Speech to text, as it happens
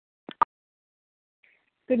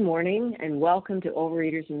Good morning and welcome to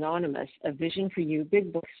Overeaters Anonymous, a Vision for You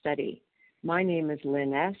Big Book study. My name is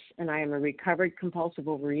Lynn S. and I am a recovered compulsive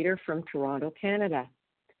overeater from Toronto, Canada.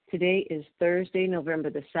 Today is Thursday, November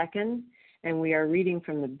the 2nd, and we are reading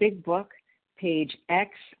from the Big Book, page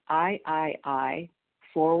xiii,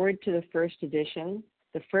 Foreward to the First Edition,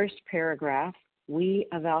 the first paragraph, We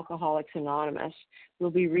of Alcoholics Anonymous.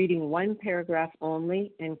 We'll be reading one paragraph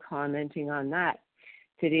only and commenting on that.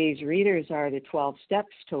 Today's readers are the 12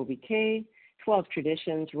 Steps, Toby K., 12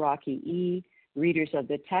 Traditions, Rocky E., readers of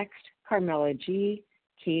the text, Carmela G.,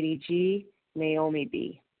 Katie G., Naomi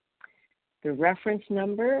B. The reference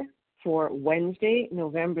number for Wednesday,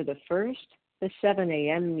 November the 1st, the 7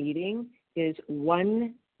 a.m. meeting is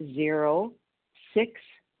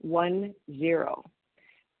 10610.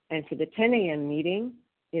 And for the 10 a.m. meeting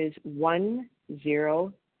is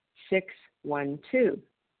 10612.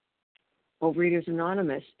 Overeaters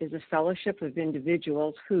Anonymous is a fellowship of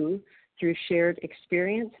individuals who, through shared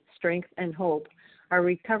experience, strength, and hope, are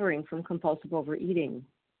recovering from compulsive overeating.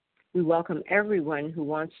 We welcome everyone who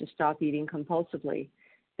wants to stop eating compulsively.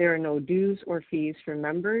 There are no dues or fees for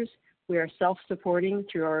members. We are self-supporting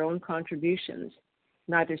through our own contributions,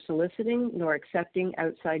 neither soliciting nor accepting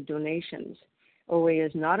outside donations. OA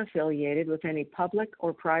is not affiliated with any public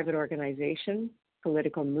or private organization,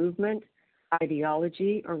 political movement,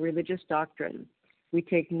 ideology, or religious doctrine. We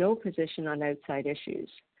take no position on outside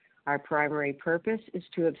issues. Our primary purpose is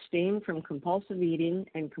to abstain from compulsive eating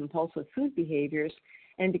and compulsive food behaviors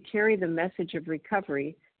and to carry the message of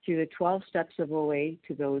recovery through the 12 steps of OA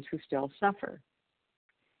to those who still suffer.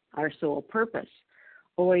 Our sole purpose.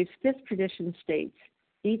 OA's fifth tradition states,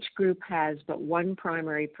 each group has but one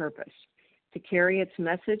primary purpose, to carry its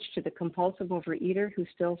message to the compulsive overeater who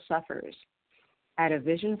still suffers. At a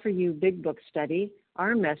Vision for You Big Book study,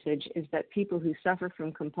 our message is that people who suffer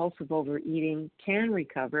from compulsive overeating can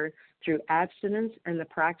recover through abstinence and the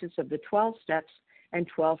practice of the 12 steps and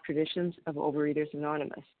 12 traditions of Overeaters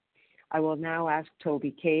Anonymous. I will now ask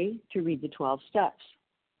Toby K. to read the 12 steps.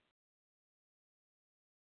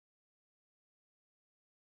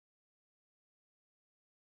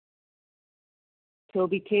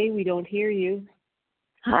 Toby K., we don't hear you.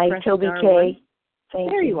 Hi, Press Toby star K. one. Thank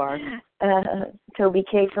There you. you are. Toby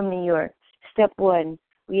K. from New York. Step 1.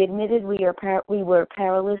 We admitted we were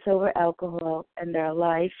powerless over alcohol and our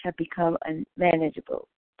lives have become unmanageable.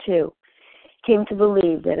 2. Came to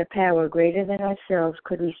believe that a power greater than ourselves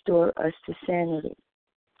could restore us to sanity.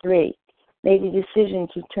 3. Made a decision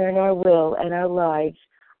to turn our will and our lives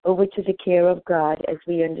over to the care of God as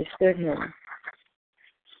we understood Him.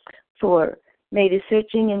 4. Made a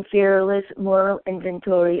searching and fearless moral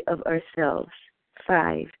inventory of ourselves.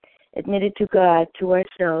 5. Admitted to God, to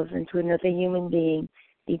ourselves, and to another human being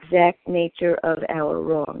the exact nature of our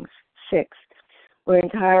wrongs. 6. We're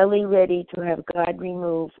entirely ready to have God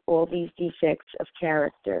remove all these defects of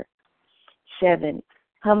character. 7.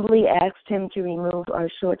 Humbly asked Him to remove our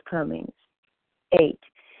shortcomings. 8.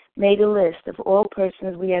 Made a list of all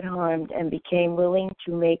persons we had harmed and became willing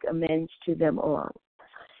to make amends to them all.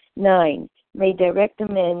 9. Made direct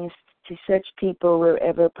amends to such people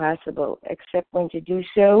wherever possible, except when to do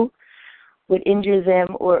so would injure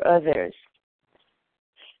them or others.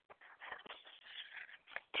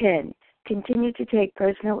 10. Continued to take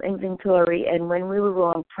personal inventory and when we were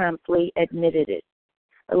wrong, promptly admitted it.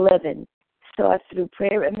 11. Sought through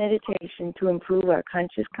prayer and meditation to improve our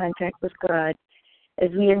conscious contact with God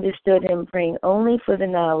as we understood Him, praying only for the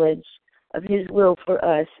knowledge of His will for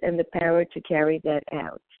us and the power to carry that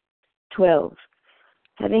out. 12.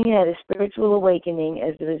 Having had a spiritual awakening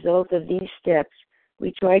as a result of these steps,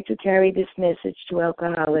 we try to carry this message to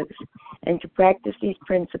alcoholics and to practice these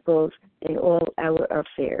principles in all our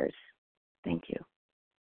affairs. Thank you.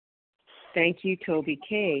 Thank you, Toby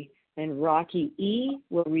K. And Rocky E.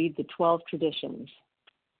 will read the 12 traditions.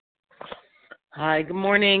 Hi, good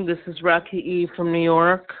morning. This is Rocky E. from New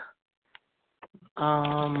York.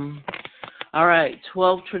 All right,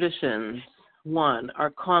 12 traditions. 1.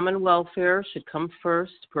 Our common welfare should come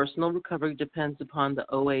first. Personal recovery depends upon the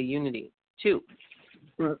OA unity. 2.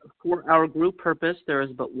 For our group purpose, there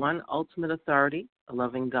is but one ultimate authority, a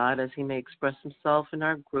loving God as He may express Himself in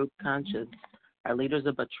our group conscience. Our leaders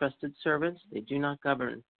are but trusted servants. They do not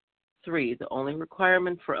govern. 3. The only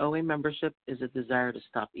requirement for OA membership is a desire to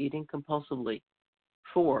stop eating compulsively.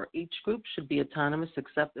 4. Each group should be autonomous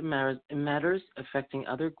except in matters affecting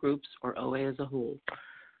other groups or OA as a whole.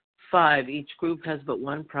 5. Each group has but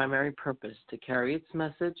one primary purpose, to carry its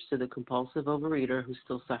message to the compulsive overeater who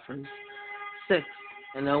still suffers. 6.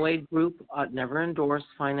 An OA group ought never endorse,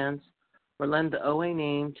 finance, or lend the OA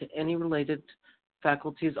name to any related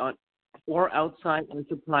faculties or outside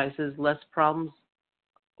enterprises, lest problems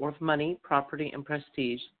of money, property, and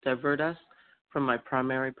prestige divert us from my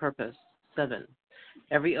primary purpose. 7.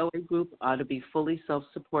 Every OA group ought to be fully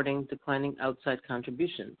self-supporting, declining outside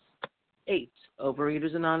contributions. 8.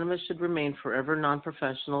 Overeaters Anonymous should remain forever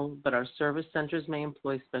non-professional, but our service centers may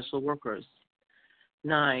employ special workers.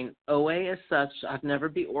 9. OA as such ought never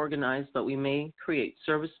be organized, but we may create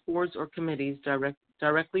service boards or committees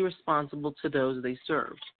directly responsible to those they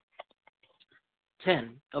serve.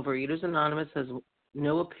 10. Overeaters Anonymous has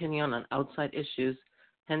no opinion on outside issues,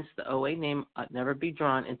 hence the OA name ought never be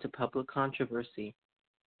drawn into public controversy.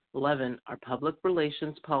 11. Our public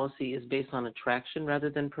relations policy is based on attraction rather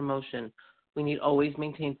than promotion. We need always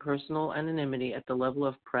maintain personal anonymity at the level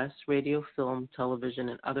of press, radio, film, television,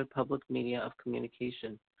 and other public media of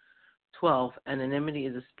communication. 12. Anonymity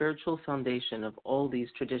is a spiritual foundation of all these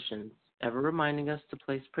traditions, ever reminding us to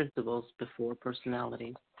place principles before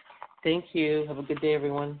personality. Thank you. Have a good day,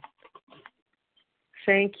 everyone.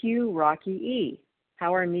 Thank you, Rocky E.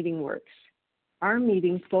 How our meeting works. Our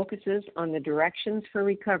meeting focuses on the directions for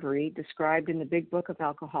recovery described in the Big Book of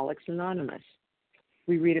Alcoholics Anonymous.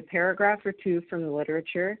 We read a paragraph or two from the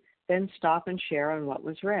literature, then stop and share on what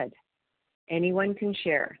was read. Anyone can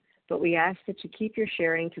share, but we ask that you keep your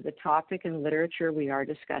sharing to the topic and literature we are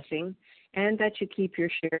discussing, and that you keep your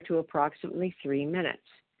share to approximately 3 minutes.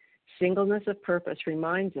 Singleness of purpose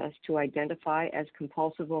reminds us to identify as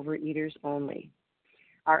compulsive overeaters only.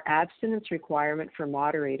 Our abstinence requirement for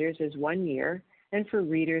moderators is 1 year, and for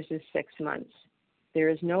readers is 6 months. There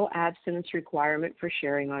is no abstinence requirement for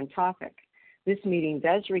sharing on topic. This meeting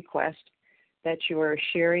does request that your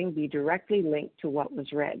sharing be directly linked to what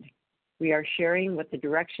was read. We are sharing what the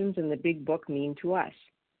directions in the Big Book mean to us.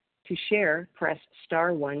 To share, press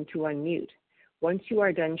 *1 to unmute. Once you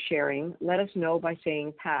are done sharing, let us know by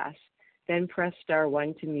saying pass, then press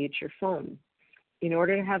 *1 to mute your phone. In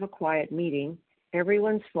order to have a quiet meeting,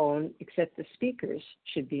 everyone's phone except the speaker's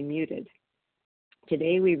should be muted.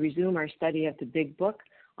 Today we resume our study of the Big Book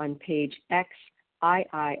on page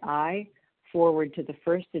xiii, forward to the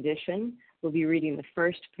first edition. We'll be reading the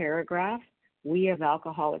first paragraph, We of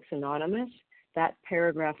Alcoholics Anonymous, that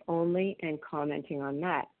paragraph only, and commenting on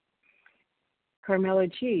that. Carmela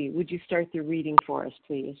G., would you start the reading for us,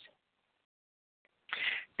 please?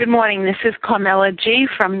 Good morning. This is Carmela G.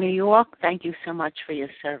 from New York. Thank you so much for your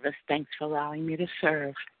service. Thanks for allowing me to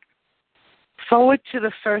serve. Forward to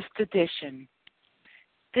the first edition.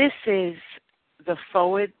 This is the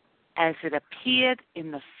forward as it appeared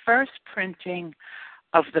in the first printing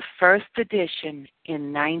of the first edition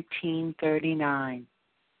in 1939.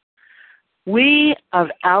 We of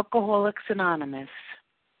Alcoholics Anonymous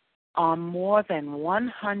are more than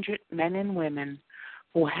 100 men and women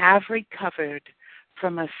who have recovered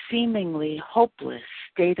from a seemingly hopeless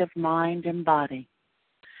state of mind and body.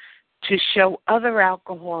 To show other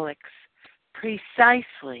alcoholics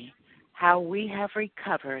precisely how we have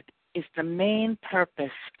recovered is the main purpose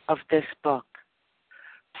of this book.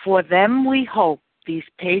 For them, we hope these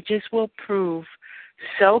pages will prove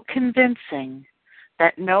so convincing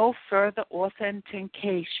that no further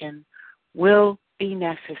authentication will be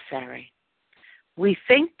necessary. We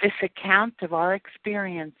think this account of our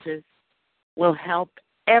experiences will help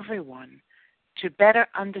everyone to better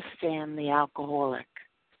understand the alcoholic.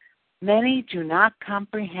 Many do not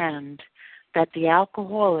comprehend that the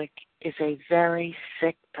alcoholic is a very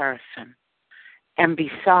sick person. And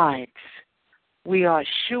besides, we are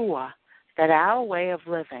sure that our way of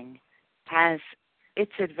living has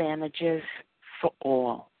its advantages for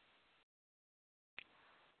all.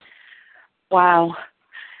 Wow.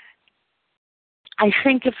 I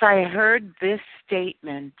think if I heard this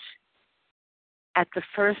statement at the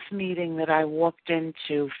first meeting that I walked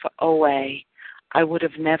into for OA, I would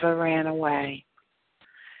have never ran away,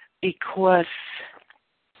 because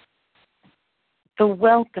the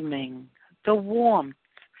welcoming, the warmth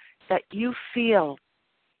that you feel,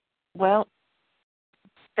 well,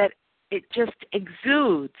 that it just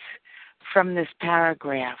exudes from this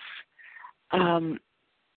paragraph.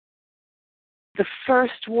 The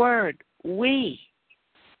first word, we,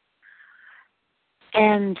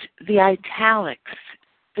 and the italics,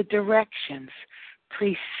 the directions,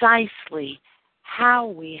 precisely how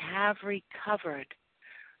we have recovered.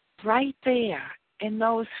 Right there in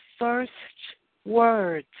those first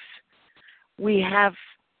words, we have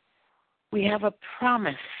a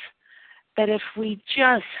promise that if we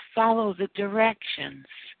just follow the directions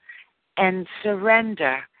and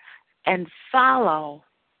surrender and follow,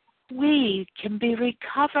 we can be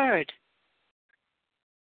recovered.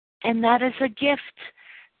 And that is a gift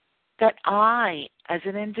that I, as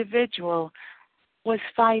an individual, was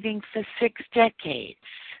fighting for 6 decades.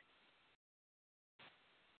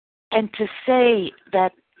 And to say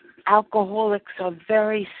that alcoholics are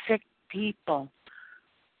very sick people,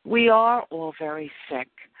 we are all very sick.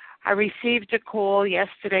 I received a call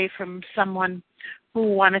yesterday from someone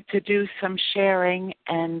who wanted to do some sharing,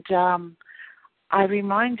 and I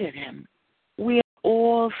reminded him, we are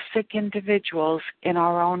all sick individuals in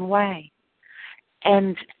our own way.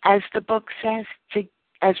 And as the book says,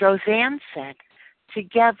 as Roseanne said,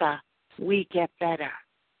 together we get better.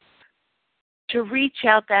 To reach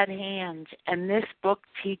out that hand, and this book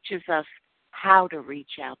teaches us how to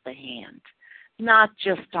reach out the hand, not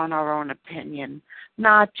just on our own opinion,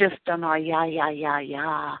 not just on our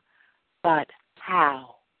yeah, but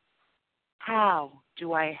how. How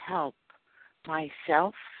do I help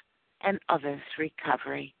myself and others'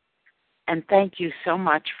 recovery? And thank you so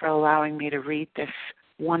much for allowing me to read this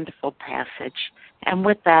wonderful passage. And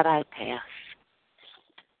with that, I pass.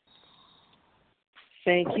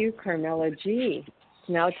 Thank you, Carmela G. It's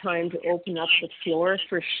now time to open up the floor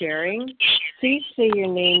for sharing. Please say your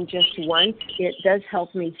name just once. It does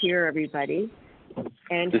help me hear everybody.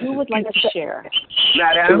 And who would like to share?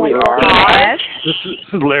 Julie R. This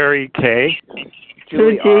is Larry K.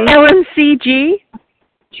 Julie R. Ellen C.G.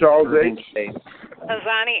 Charles H.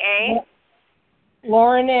 Azani A.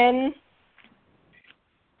 Lauren N.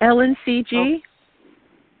 Ellen C.G.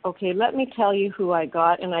 Okay, let me tell you who I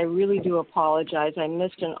got, and I really do apologize. I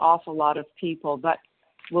missed an awful lot of people, but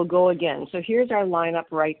we'll go again. So here's our lineup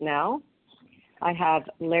right now. I have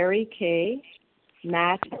Larry K.,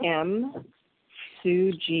 Matt M.,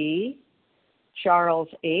 Sue G., Charles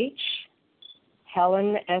H.,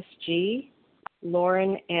 Helen S.G.,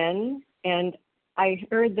 Lauren N., and I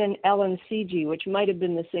heard then Ellen C.G., which might have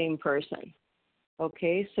been the same person.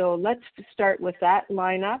 Okay, so let's start with that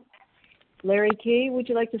lineup. Larry K., would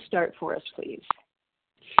you like to start for us, please?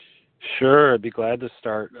 Sure, I'd be glad to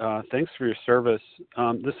start. Thanks for your service.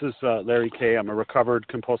 This is Larry K. I'm a recovered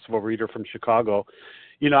compulsive overeater from Chicago.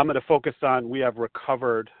 I'm going to focus on we have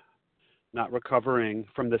recovered, not recovering,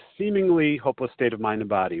 from the seemingly hopeless state of mind and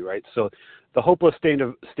body, right? So the hopeless state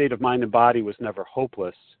of mind and body was never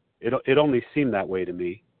hopeless. It only seemed that way to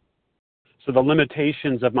me. So the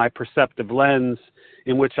limitations of my perceptive lens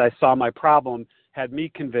in which I saw my problem had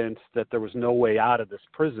me convinced that there was no way out of this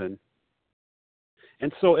prison.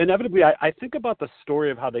 And so inevitably, I think about the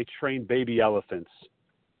story of how they train baby elephants,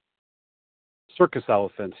 circus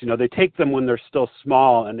elephants. They take them when they're still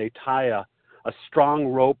small and they tie a strong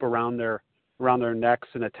rope around their necks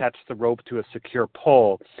and attach the rope to a secure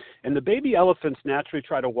pole. And the baby elephants naturally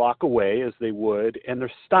try to walk away as they would, and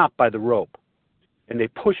they're stopped by the rope. And they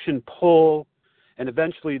push and pull, and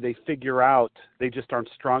eventually they figure out they just aren't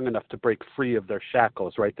strong enough to break free of their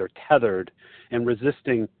shackles, right? They're tethered, and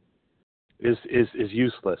resisting is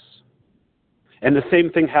useless. And the same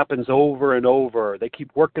thing happens over and over. They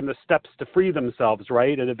keep working the steps to free themselves,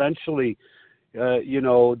 right? And eventually,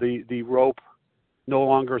 the rope no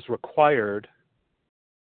longer is required.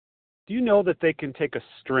 Do you know that they can take a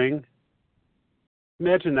string?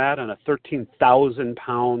 Imagine that on a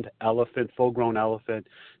 13,000-pound elephant, full-grown elephant,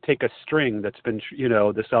 take a string that's been,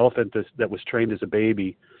 this elephant that was trained as a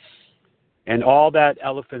baby, and all that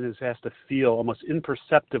elephant has to feel almost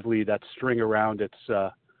imperceptibly that string around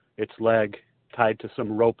its leg tied to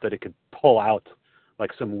some rope that it could pull out like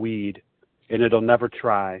some weed, and it'll never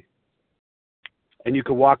try. And you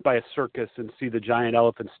could walk by a circus and see the giant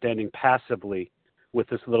elephant standing passively with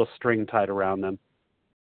this little string tied around them.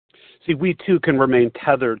 See, we too can remain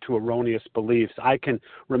tethered to erroneous beliefs. I can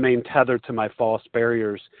remain tethered to my false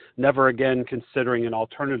barriers, never again considering an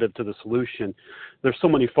alternative to the solution. There's so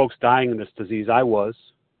many folks dying in this disease. I was.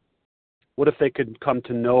 What if they could come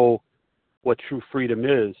to know what true freedom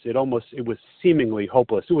is? It was seemingly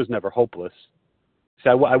hopeless. It was never hopeless. See,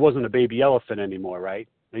 I wasn't a baby elephant anymore, right?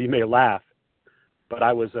 Now, you may laugh, but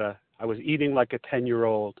I was eating like a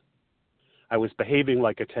 10-year-old. I was behaving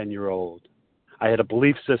like a 10-year-old. I had a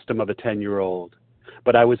belief system of a 10-year-old,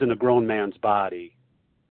 but I was in a grown man's body.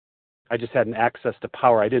 I just hadn't access to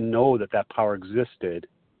power. I didn't know that power existed,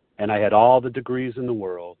 and I had all the degrees in the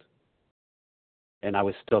world, and I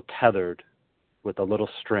was still tethered with a little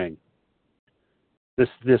string. This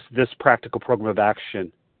practical program of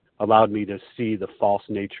action allowed me to see the false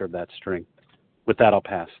nature of that string. With that, I'll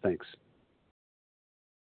pass. Thanks.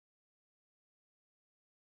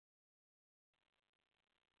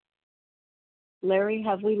 Larry,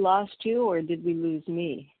 have we lost you, or did we lose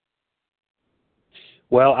me?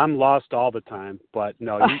 Well, I'm lost all the time, but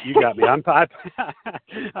no, you got me.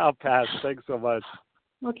 I'll pass. Thanks so much.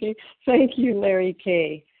 Okay. Thank you, Larry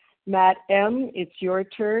K. Matt M., it's your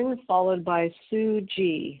turn, followed by Sue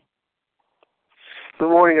G. Good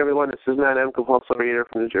morning, everyone. This is Matt M., compulsive reader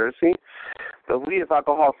from New Jersey. The We of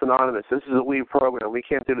Alcoholics Anonymous, this is a we program. We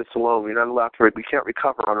can't do this alone. We're not allowed to, we can't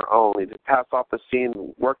recover on our own. We just pass off the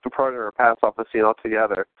scene, work the program, or pass off the scene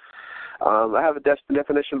altogether. I have a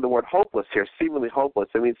definition of the word hopeless here, seemingly hopeless.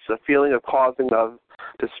 It means a feeling of causing of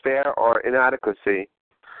despair or inadequacy.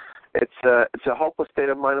 It's a hopeless state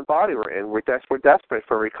of mind and body we're in. We're desperate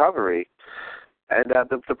for recovery. And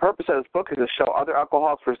the purpose of this book is to show other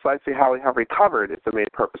alcoholics precisely how we have recovered. It's the main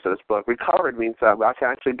purpose of this book. Recovered means that I can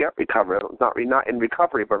actually get recovered. Not in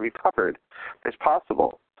recovery, but recovered. It's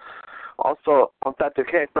possible. Also,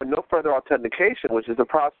 authentication, but no further authentication, which is the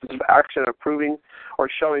process of action of proving or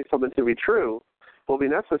showing something to be true, will be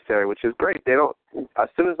necessary, which is great. They don't. As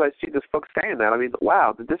soon as I see this book saying that, I mean,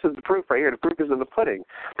 wow, this is the proof right here. The proof is in the pudding.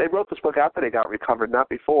 They wrote this book after they got recovered, not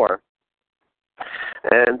before.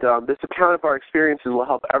 And this account of our experiences will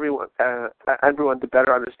help everyone to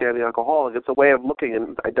better understand the alcoholic. It's a way of looking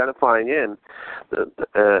and identifying into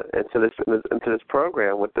this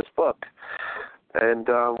program with this book. And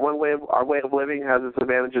our way of living has its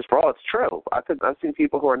advantages for all. It's true. I've seen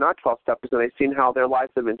people who are not 12-steppers, and they've seen how their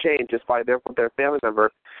lives have been changed just by their family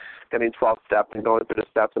member getting 12 steps and going through the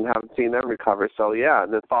steps and haven't seen them recover. So, yeah,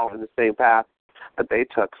 and then following the same path that they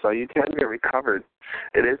took. So you can get recovered.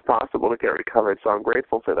 It is possible to get recovered, so I'm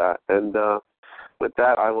grateful for that. And with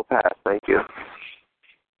that, I will pass. Thank you.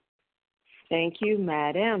 Thank you,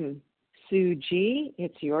 Matt M. Sue G.,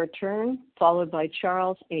 it's your turn, followed by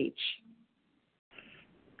Charles H.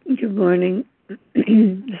 Good morning. This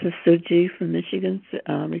is Sue G. from Michigan,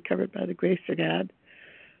 recovered by the grace of God.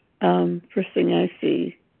 First thing I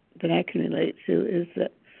see that I can relate to is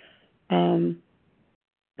that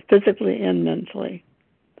physically and mentally.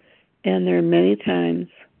 And there are many times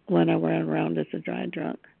when I went around as a dry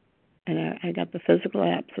drunk, and I got the physical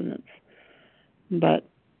abstinence, but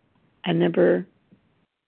I never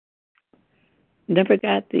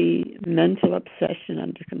got the mental obsession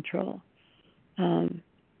under control.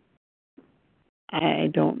 I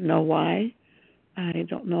don't know why. I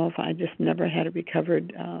don't know if I just never had a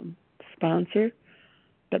recovered sponsor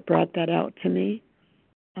that brought that out to me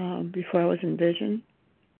before I was in vision.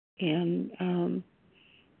 And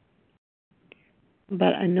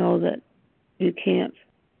but I know that you can't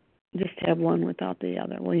just have one without the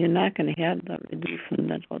other. Well, you're not going to have the relief from the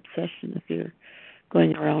mental obsession if you're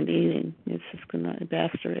going around eating. It's just going to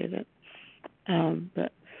evaporate it.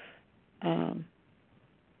 But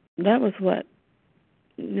that was what,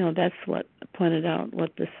 that's what pointed out,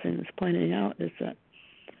 what this thing is pointing out, is that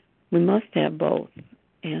we must have both.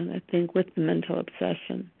 And I think with the mental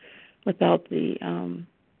obsession, without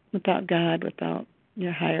God, without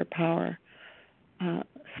your higher power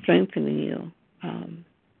strengthening you,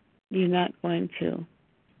 you're not going to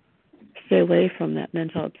stay away from that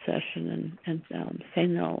mental obsession and say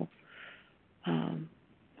no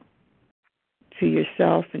to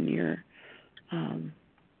yourself and your.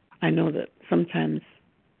 I know that sometimes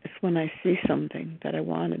it's when I see something that I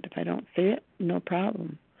wanted. If I don't see it, no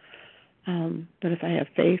problem. But if I have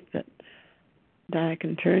faith that I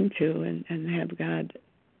can turn to and have God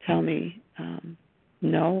tell me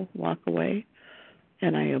no, walk away,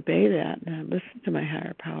 and I obey that and I listen to my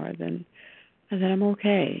higher power, then I'm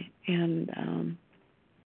okay. And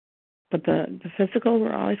but the physical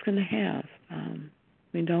we're always going to have.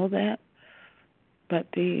 We know that, but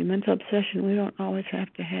the mental obsession we don't always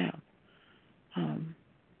have to have.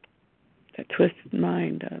 That twisted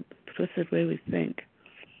mind, twisted way we think.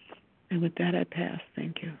 And with that, I pass.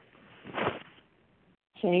 Thank you.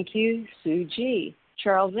 Thank you, Sue G.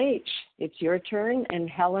 Charles H., it's your turn, and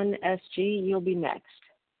Helen S.G., you'll be next.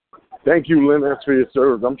 Thank you, Lynn S., for your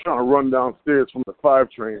service. I'm trying to run downstairs from the 5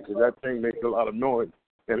 train because that thing makes a lot of noise.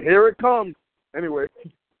 And here it comes. Anyway,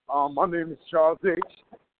 my name is Charles H.,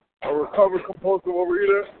 a recovered compulsive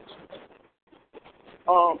overeater.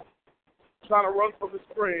 Trying to run from the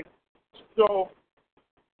screen. So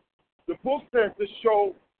the book says to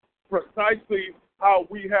show precisely how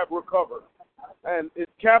we have recovered. And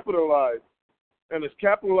it's capitalized. And it's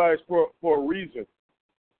capitalized for a reason.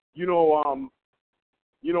 I'm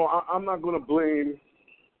not going to blame,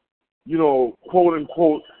 quote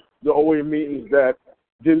unquote, the OA meetings that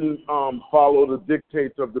didn't follow the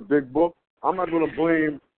dictates of the big book. I'm not going to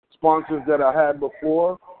blame sponsors that I had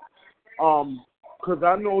before, because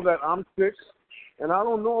I know that I'm sick, and I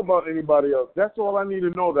don't know about anybody else. That's all I need to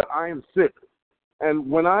know, that I am sick.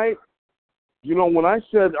 And when I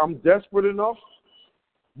said I'm desperate enough,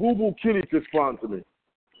 Boo Boo Kitty could sponsor me.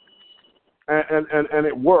 And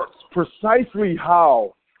it works. Precisely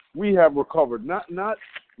how we have recovered. Not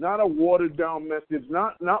not a watered-down message,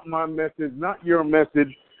 not my message, not your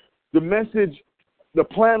message. The message, the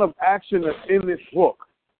plan of action that's in this book.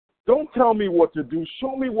 Don't tell me what to do.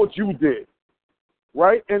 Show me what you did,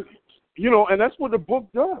 right? And, and that's what the book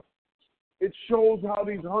does. It shows how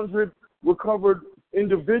these 100 recovered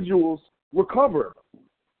individuals recover.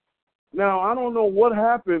 Now, I don't know what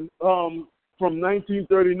happened from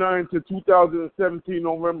 1939 to 2017,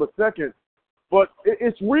 November 2nd, but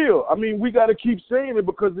it's real. I mean, we got to keep saying it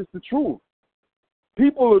because it's the truth.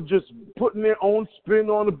 People are just putting their own spin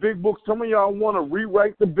on the big book. Some of y'all want to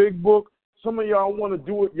rewrite the big book. Some of y'all want to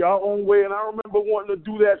do it your own way, and I remember wanting to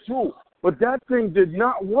do that too. But that thing did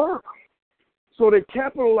not work. So they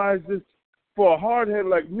capitalized this for a hardhead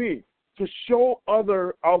like me to show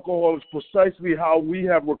other alcoholics precisely how we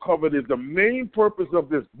have recovered is the main purpose of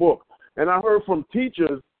this book. And I heard from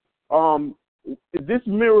teachers, this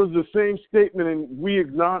mirrors the same statement in We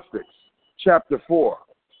Agnostics, chapter 4.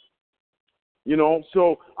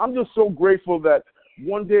 So I'm just so grateful that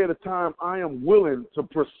one day at a time I am willing to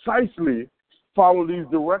precisely follow these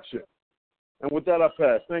directions. And with that, I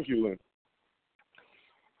pass. Thank you, Lynn.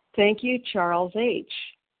 Thank you, Charles H.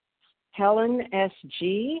 Helen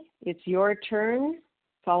S.G., it's your turn,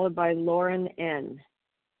 followed by Lauren N.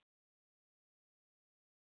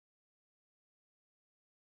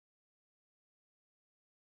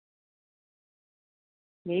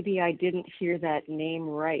 Maybe I didn't hear that name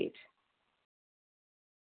right.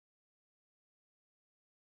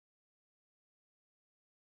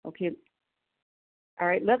 Okay. All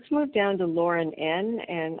right, let's move down to Lauren N.,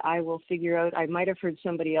 and I will figure out, I might have heard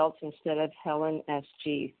somebody else instead of Helen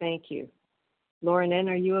S.G. Thank you. Lauren N.,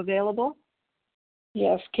 are you available?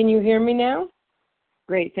 Yes. Can you hear me now?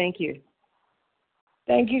 Great, thank you.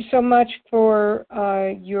 Thank you so much for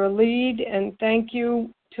your lead, and thank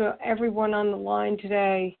you to everyone on the line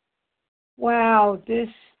today. Wow, this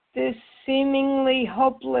seemingly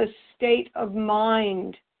hopeless state of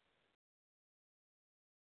mind.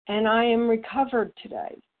 And I am recovered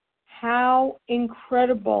today. How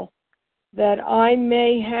incredible that I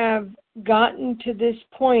may have gotten to this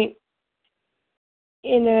point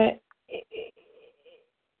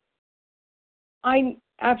I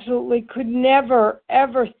absolutely could never,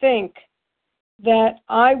 ever think that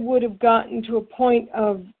I would have gotten to a point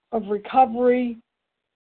of recovery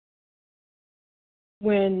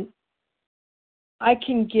when I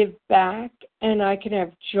can give back and I can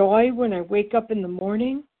have joy when I wake up in the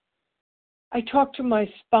morning. I talk to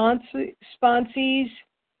my sponsees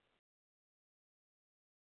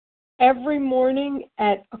every morning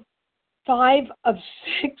at 5 of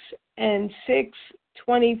 6 and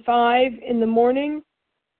 6:25 in the morning.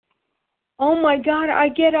 Oh my God, I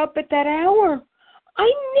get up at that hour.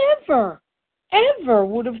 I never, ever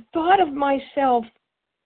would have thought of myself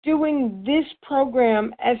doing this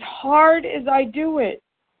program as hard as I do it.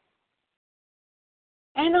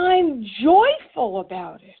 And I'm joyful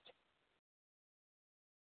about it.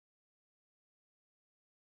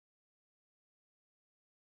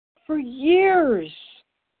 For years,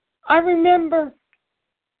 I remember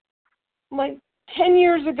like 10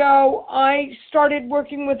 years ago, I started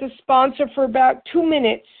working with a sponsor for about 2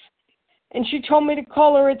 minutes, and she told me to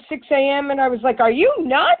call her at 6 a.m., and I was like, are you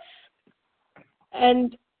nuts?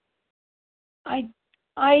 And I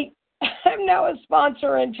am now a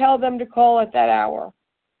sponsor and tell them to call at that hour.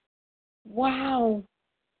 Wow.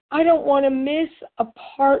 I don't want to miss a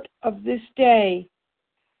part of this day.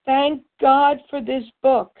 Thank God for this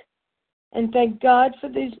book, and thank God for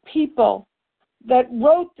these people that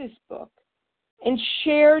wrote this book and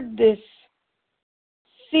shared this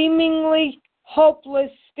seemingly hopeless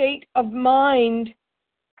state of mind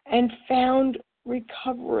and found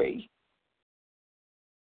recovery.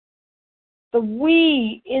 The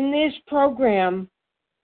we in this program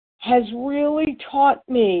has really taught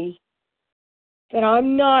me that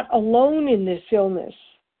I'm not alone in this illness.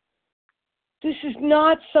 This is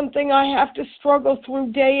not something I have to struggle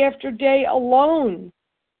through day after day alone.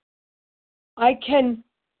 I can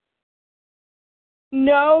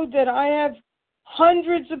know that I have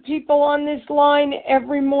hundreds of people on this line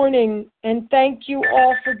every morning, and thank you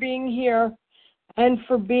all for being here and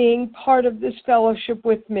for being part of this fellowship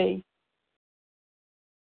with me.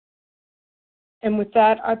 And with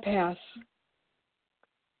that, I pass.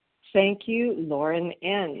 Thank you, Lauren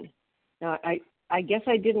N. Now, I guess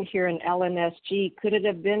I didn't hear an LNSG. Could it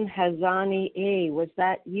have been Hazani A? Was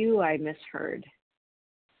that you I misheard?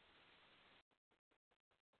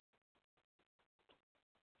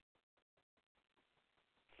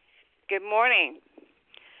 Good morning.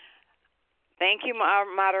 Thank you, our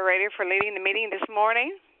moderator, for leading the meeting this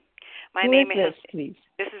morning. My Who name is this, please?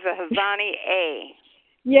 This is a Hazani A.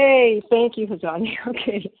 Yay! Thank you, Hazani.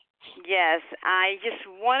 Okay. Yes, I just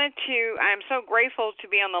wanted to, I'm so grateful to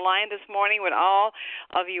be on the line this morning with all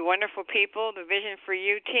of you wonderful people, the Vision for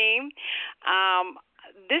You team.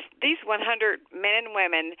 These 100 men and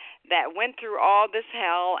women that went through all this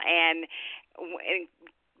hell and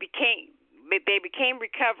became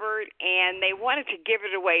recovered, and they wanted to give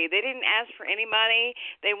it away. They didn't ask for any money.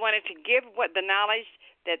 They wanted to give what the knowledge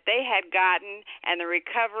that they had gotten and the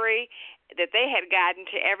recovery that they had gotten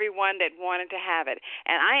to everyone that wanted to have it.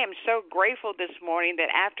 And I am so grateful this morning that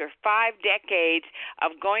after 5 decades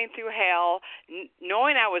of going through hell,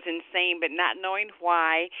 knowing I was insane but not knowing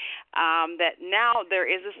why, that now there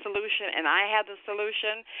is a solution, and I have the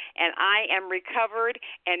solution, and I am recovered,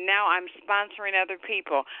 and now I'm sponsoring other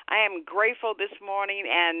people. I am grateful this morning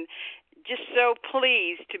and just so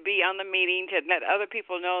pleased to be on the meeting to let other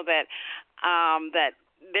people know that that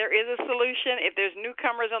there is a solution. If there's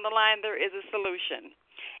newcomers on the line, there is a solution.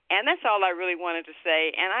 And that's all I really wanted to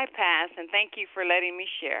say. And I pass, and thank you for letting me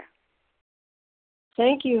share.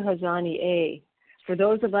 Thank you, Hazani A. For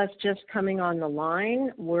those of us just coming on the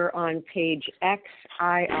line, we're on page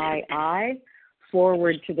xiii,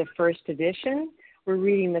 forward to the first edition. We're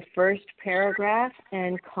reading the first paragraph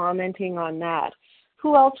and commenting on that.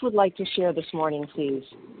 Who else would like to share this morning, please?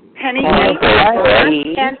 Penny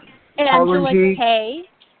and Angela K.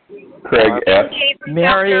 Craig F.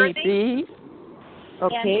 Mary B.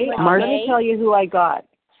 Okay, let me tell you who I got.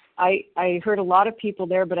 I heard a lot of people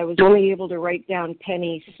there, but I was only able to write down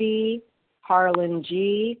Penny C., Harlan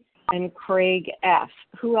G., and Craig F.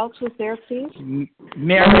 Who else was there, please?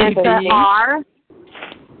 Mary B. R.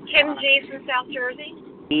 Kim G. from South Jersey.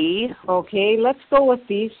 E. Okay, let's go with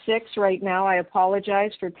these 6 right now. I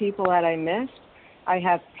apologize for people that I missed. I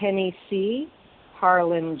have Penny C.,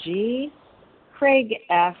 Harlan G., Craig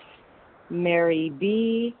F., Mary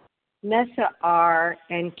B., Nessa R.,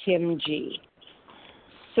 and Kim G.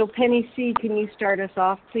 So Penny C., can you start us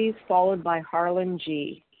off, please, followed by Harlan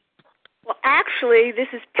G. Well, actually, this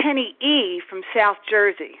is Penny E. from South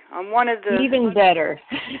Jersey. I'm one of the... Even better.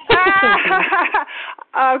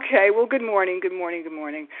 Okay, well, good morning.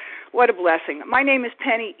 What a blessing. My name is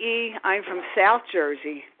Penny E. I'm from South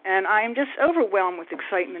Jersey, and I am just overwhelmed with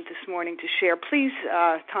excitement this morning to share. Please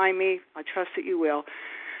time me. I trust that you will.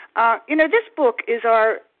 This book is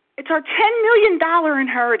our $10 million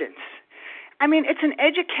inheritance. I mean, it's an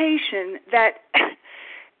education that...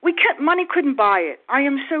 money couldn't buy it. I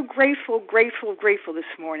am so grateful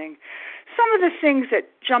this morning. Some of the things that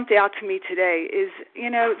jumped out to me today is,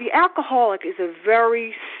 the alcoholic is a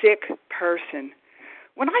very sick person.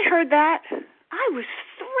 When I heard that, I was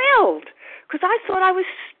thrilled because I thought I was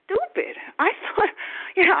stupid. I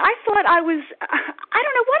thought I was, I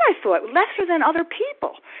don't know what I thought, lesser than other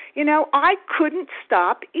people. I couldn't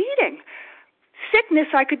stop eating. Sickness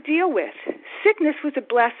I could deal with. Sickness was a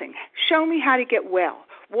blessing. Show me how to get well.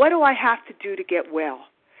 What do I have to do to get well?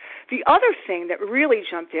 The other thing that really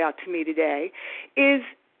jumped out to me today is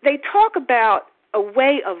they talk about a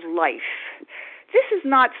way of life. This is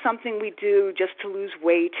not something we do just to lose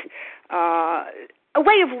weight, a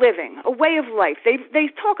way of living, a way of life. They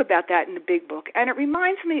talk about that in the big book, and it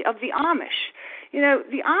reminds me of the Amish.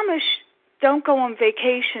 The Amish don't go on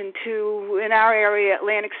vacation to, in our area,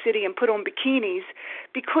 Atlantic City, and put on bikinis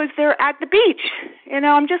because they're at the beach.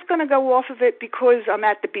 I'm just going to go off of it because I'm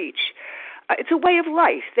at the beach. It's a way of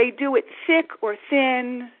life. They do it thick or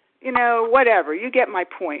thin, whatever. You get my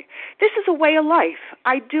point. This is a way of life.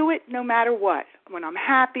 I do it no matter what. When I'm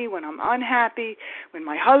happy, when I'm unhappy, when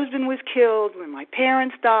my husband was killed, when my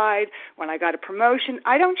parents died, when I got a promotion,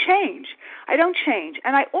 I don't change.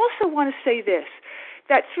 And I also want to say this,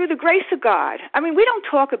 that through the grace of God, we don't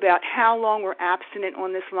talk about how long we're abstinent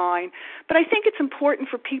on this line, but I think it's important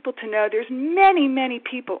for people to know there's many, many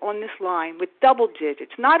people on this line with double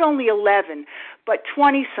digits, not only 11, but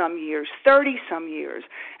 20-some years, 30-some years.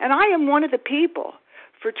 And I am one of the people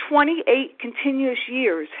for 28 continuous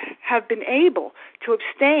years have been able to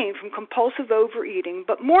abstain from compulsive overeating,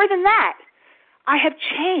 but more than that, I have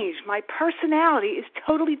changed. My personality is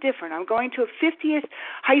totally different. I'm going to a 50th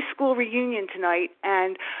high school reunion tonight,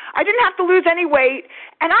 and I didn't have to lose any weight,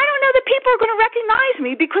 and I don't know that people are going to recognize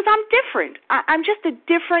me because I'm different. I'm just a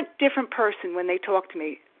different person when they talk to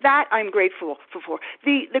me. That I'm grateful for.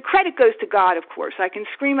 The credit goes to God, of course. I can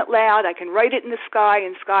scream it loud. I can write it in the sky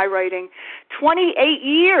in skywriting. 28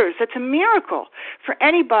 years. That's a miracle. For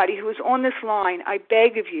anybody who is on this line, I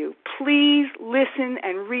beg of you, please listen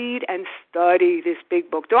and read and study this big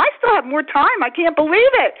book. Do I still have more time? I can't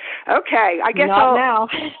believe it. Okay, I guess Not now.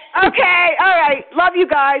 Okay, all right. Love you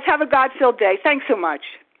guys. Have a God-filled day. Thanks so much.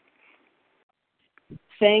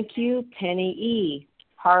 Thank you, Penny E.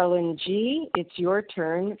 Harlan G., it's your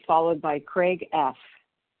turn, followed by Craig F.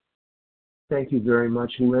 Thank you very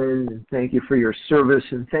much, Lynn, and thank you for your service,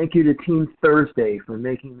 and thank you to Team Thursday for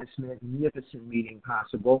making this magnificent meeting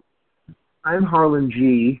possible. I'm Harlan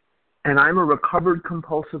G., and I'm a recovered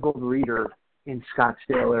compulsive overeater in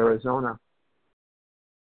Scottsdale, Arizona.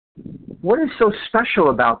 What is so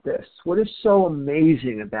special about this, what is so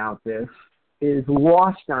amazing about this, is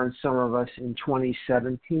lost on some of us in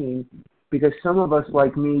 2017, because some of us,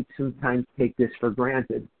 like me, sometimes take this for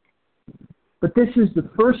granted. But this is the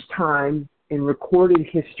first time in recorded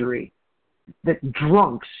history that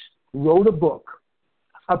drunks wrote a book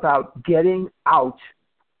about getting out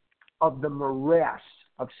of the morass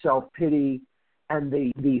of self-pity and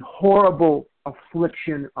the horrible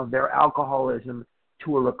affliction of their alcoholism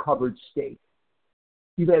to a recovered state.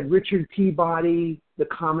 You've had Richard Peabody, The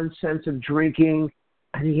Common Sense of Drinking,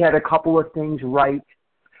 and he had a couple of things right.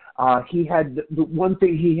 He had the one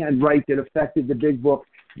thing he had right that affected the big book: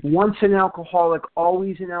 once an alcoholic,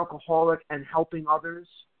 always an alcoholic, and helping others.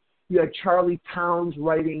 You had Charlie Towns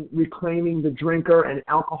writing Reclaiming the Drinker and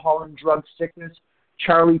Alcohol and Drug Sickness.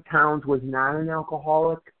 Charlie Towns was not an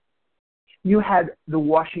alcoholic. You had the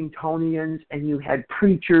Washingtonians, and you had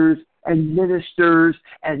preachers and ministers,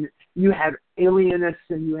 and you had alienists,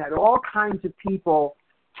 and you had all kinds of people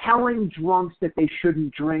telling drunks that they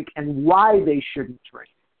shouldn't drink and why they shouldn't drink.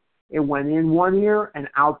 It went in one ear and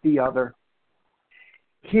out the other.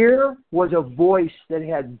 Here was a voice that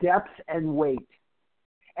had depth and weight.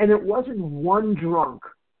 And it wasn't one drunk.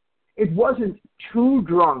 It wasn't two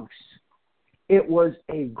drunks. It was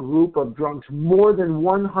a group of drunks, more than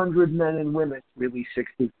 100 men and women, really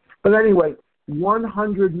 60. But anyway,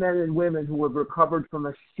 100 men and women who have recovered from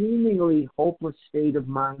a seemingly hopeless state of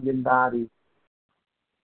mind and body.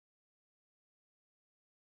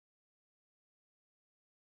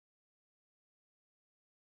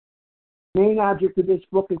 The main object of this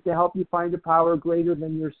book is to help you find a power greater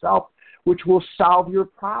than yourself, which will solve your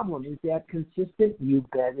problem. Is that consistent? You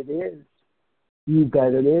bet it is. You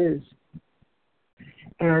bet it is.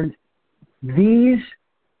 And these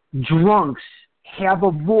drunks have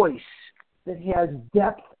a voice that has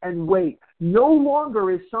depth and weight. No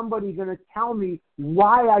longer is somebody going to tell me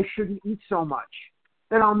why I shouldn't eat so much,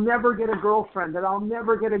 that I'll never get a girlfriend, that I'll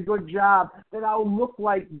never get a good job, that I'll look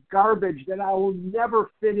like garbage, that I will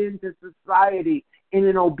never fit into society in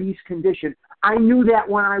an obese condition. I knew that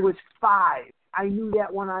when I was 5. I knew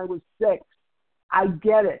that when I was 6. I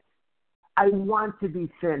get it. I want to be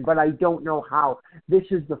thin, but I don't know how. This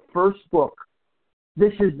is the first book.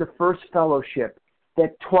 This is the first fellowship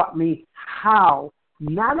that taught me how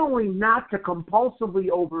not only not to compulsively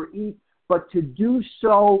overeat, but to do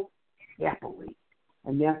so happily.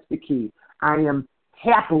 And that's the key. I am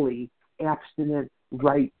happily abstinent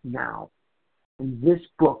right now. And this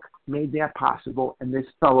book made that possible, and this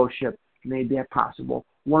fellowship made that possible.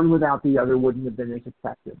 One without the other wouldn't have been as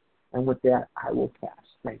effective. And with that, I will pass.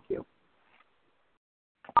 Thank you.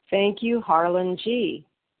 Thank you, Harlan G.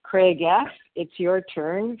 Craig F., it's your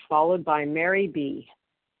turn, followed by Mary B.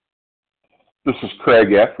 This is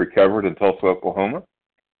Craig F., recovered in Tulsa, Oklahoma.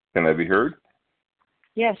 Can I be heard?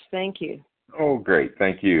 Yes, thank you. Oh, great.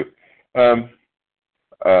 Thank you.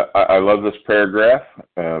 I love this paragraph.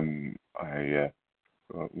 I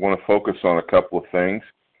want to focus on a couple of things.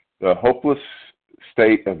 The hopeless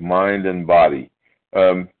state of mind and body,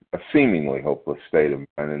 a seemingly hopeless state of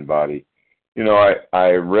mind and body. You know,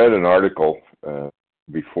 I read an article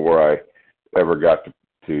before I ever got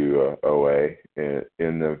to OA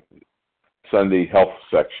in the Sunday health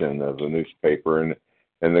section of the newspaper,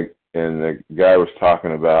 and the guy was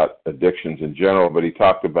talking about addictions in general, but he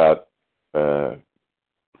talked about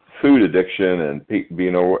food addiction and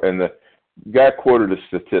being over. And the guy quoted a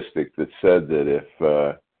statistic that said that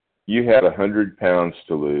if you had 100 pounds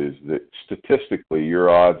to lose, that statistically your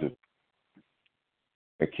odds of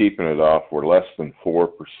keeping it off were less than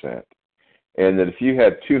 4%. And that if you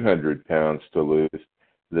had 200 pounds to lose,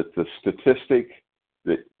 that the statistic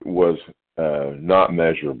that was not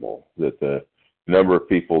measurable, that the number of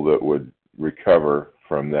people that would recover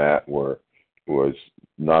from that was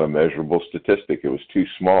not a measurable statistic. It was too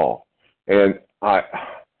small. And I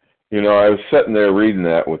was sitting there reading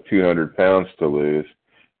that with 200 pounds to lose,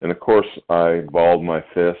 and of course I balled my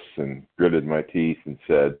fists and gritted my teeth and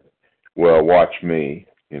said, well, watch me,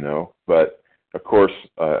 But of course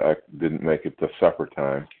I didn't make it to supper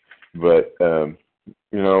time. But,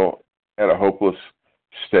 at a hopeless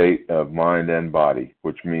state of mind and body,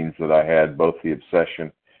 which means that I had both the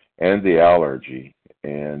obsession and the allergy.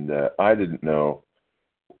 And I didn't know.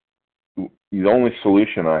 The only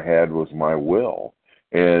solution I had was my will.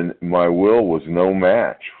 and my will was no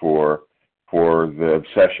match for the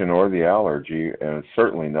obsession or the allergy, and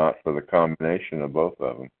certainly not for the combination of both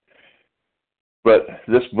of them. But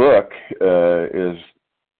this book is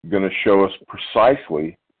going to show us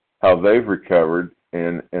precisely how they've recovered,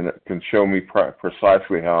 and it can show me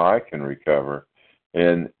precisely how I can recover,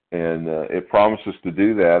 and it promises to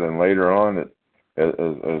do that. And later on,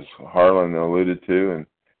 as Harlan alluded to, and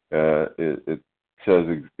it says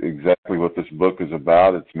exactly what this book is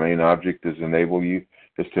about. Its main object is to enable you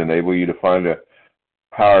to find a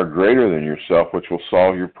power greater than yourself, which will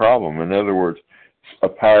solve your problem. In other words, a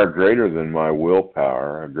power greater than my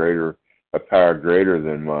willpower, a power greater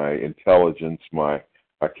than my intelligence. I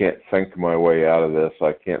can't think my way out of this.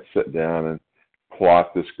 I can't sit down and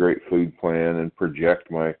plot this great food plan and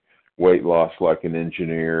project my weight loss like an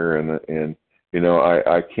engineer, and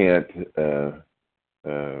I can't.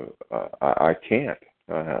 I can't.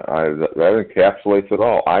 That encapsulates it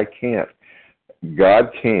all. I can't.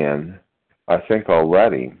 God can. I think I'll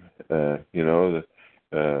let Him.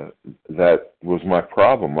 That was my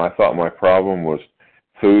problem. I thought my problem was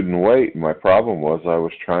food and weight. My problem was I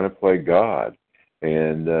was trying to play God.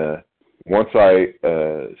 And once I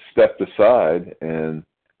stepped aside and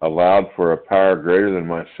allowed for a power greater than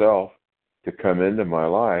myself to come into my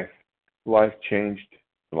life, life changed.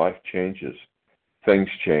 Life changes. Things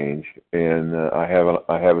change, and I have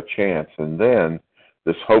a chance. And then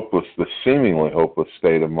this seemingly hopeless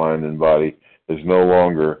state of mind and body is no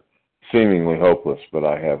longer seemingly hopeless, but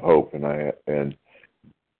I have hope. And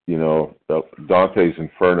Dante's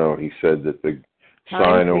Inferno, he said that the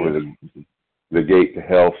sign over the gate to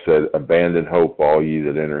hell said, "Abandon hope, all ye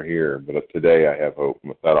that enter here." But today I have hope.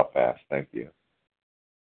 With that, I'll pass. Thank you.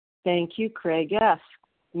 Thank you, Craig F.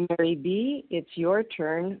 Mary B., it's your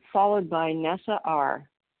turn, followed by Nessa R.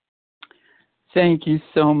 Thank you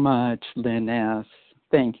so much, Lynn S.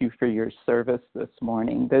 Thank you for your service this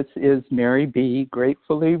morning. This is Mary B.,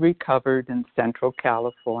 gratefully recovered in Central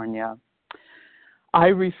California. I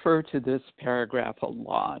refer to this paragraph a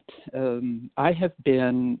lot. I have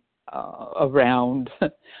been around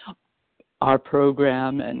our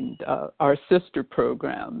program and our sister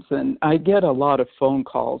programs, and I get a lot of phone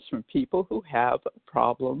calls from people who have a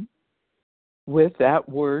problem with that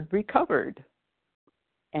word recovered.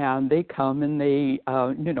 And they come and they,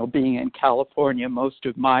 being in California, most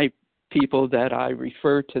of my people that I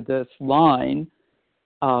refer to this line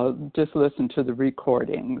just listen to the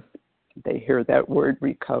recordings. They hear that word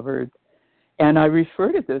recovered. And I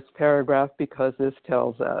refer to this paragraph because this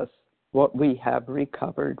tells us what we have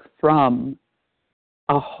recovered from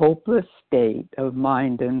a hopeless state of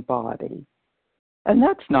mind and body. And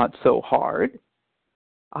that's not so hard.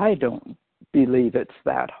 I don't believe it's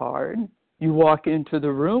that hard. You walk into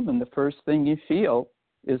the room and the first thing you feel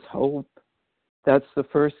is hope. That's the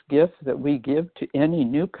first gift that we give to any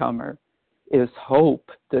newcomer, is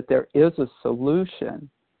hope that there is a solution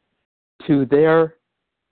to their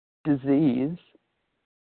disease,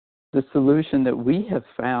 the solution that we have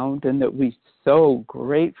found and that we so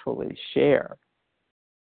gratefully share.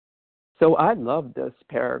 So I love this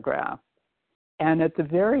paragraph. And at the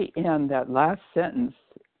very end, that last sentence,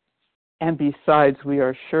 and besides, we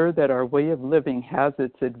are sure that our way of living has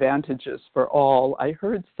its advantages for all. I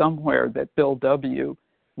heard somewhere that Bill W.,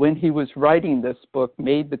 when he was writing this book,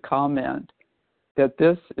 made the comment that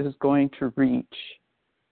this is going to reach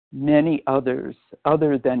many others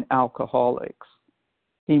other than alcoholics.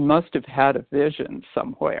 He must have had a vision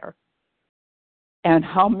somewhere. And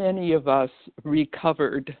how many of us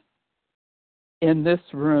recovered in this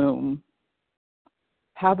room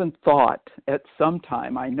haven't thought at some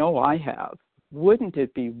time, I know I have, wouldn't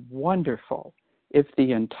it be wonderful if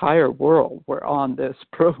the entire world were on this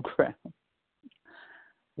program?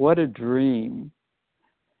 What a dream.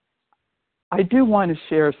 I do want to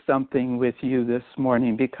share something with you this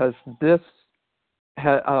morning because the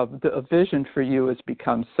vision for you has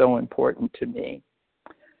become so important to me.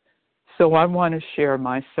 So I want to share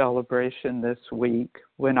my celebration this week.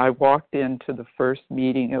 When I walked into the first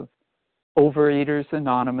meeting of Overeaters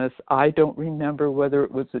Anonymous, I don't remember whether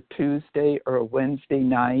it was a Tuesday or a Wednesday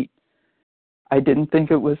night. I didn't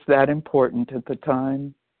think it was that important at the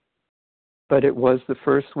time, but it was the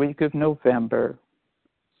first week of November,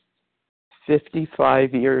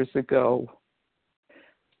 55 years ago.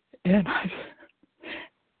 And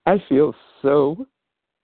I feel so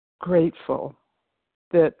grateful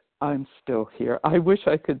that I'm still here. I wish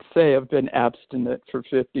I could say I've been abstinent for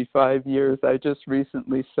 55 years. I just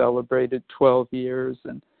recently celebrated 12 years,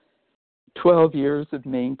 and 12 years of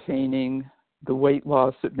maintaining the weight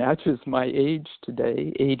loss that matches my age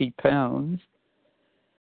today, 80 pounds.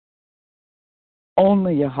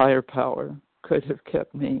 Only a higher power could have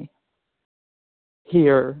kept me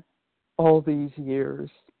here all these years.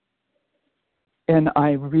 And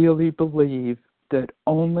I really believe that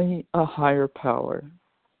only a higher power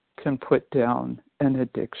can put down an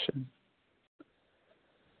addiction.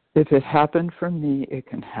 If it happened for me, it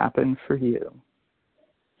can happen for you.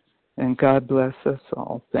 And God bless us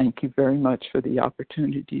all. Thank you very much for the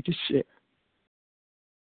opportunity to share.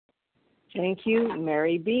 Thank you,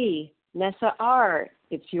 Mary B. Nessa R.,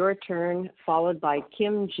 it's your turn, followed by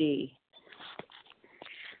Kim G.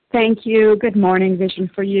 Thank you. Good morning,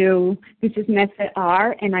 Vision for You. This is Nessa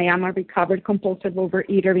R., and I am a recovered compulsive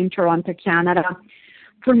overeater in Toronto, Canada.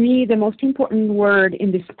 For me, the most important word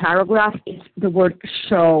in this paragraph is the word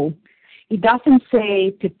show. It doesn't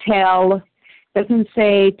say to tell, doesn't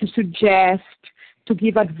say to suggest, to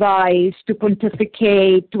give advice, to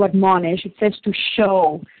pontificate, to admonish. It says to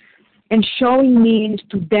show. And showing means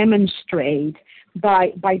to demonstrate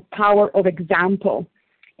by power of example.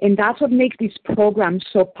 And that's what makes this program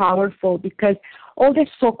so powerful, because all the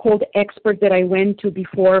so-called experts that I went to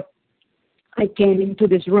before I came into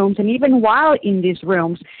these rooms, and even while in these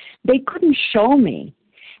rooms, they couldn't show me.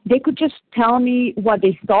 They could just tell me what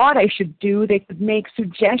they thought I should do. They could make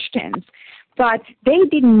suggestions, but they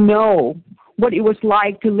didn't know what it was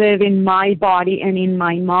like to live in my body and in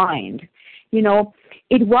my mind. You know,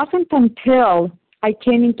 it wasn't until I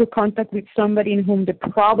came into contact with somebody in whom the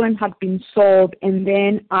problem had been solved, and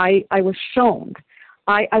then I was shown.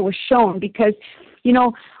 I was shown because, you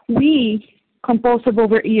know, we compulsive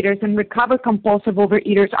overeaters and recovered compulsive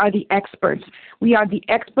overeaters are the experts. We are the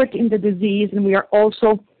experts in the disease, and we are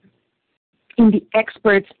also we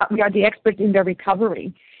are the experts in the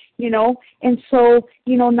recovery, you know. And so,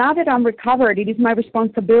 you know, now that I'm recovered, it is my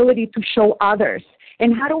responsibility to show others.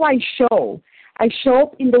 And how do I show? I show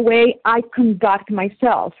up in the way I conduct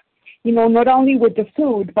myself, you know, not only with the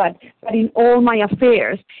food, but in all my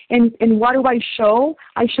affairs. And what do I show?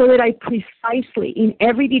 I show that I precisely, in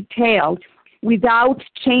every detail, without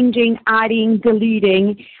changing, adding,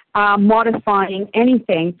 deleting, modifying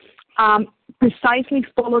anything, precisely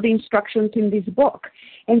follow the instructions in this book.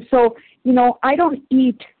 And so, you know, I don't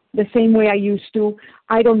eat the same way I used to.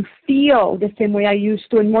 I don't feel the same way I used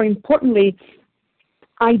to. And more importantly,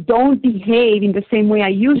 I don't behave in the same way I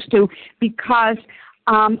used to, because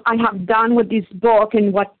I have done with this book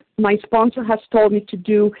and what my sponsor has told me to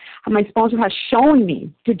do, and my sponsor has shown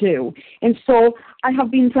me to do. And so I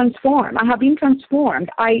have been transformed.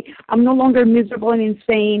 I'm no longer miserable and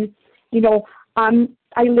insane. You know,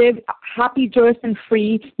 I live happy, joyous, and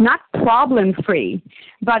free, not problem-free,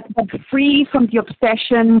 but free from the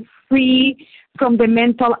obsession, free from the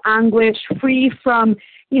mental anguish, free from,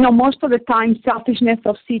 you know, most of the time selfishness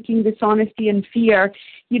of seeking dishonesty and fear,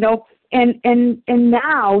 you know. And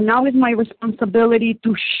now is my responsibility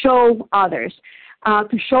to show others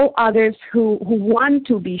who want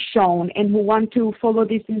to be shown and who want to follow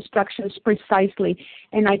these instructions precisely.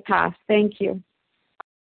 And I pass. Thank you.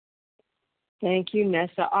 Thank you,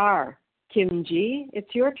 Nessa R. Kim G.,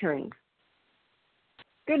 it's your turn.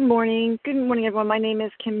 Good morning. Good morning, everyone. My name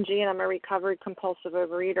is Kim G., and I'm a recovered compulsive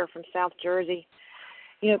overeater from South Jersey.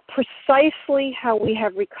 You know, precisely how we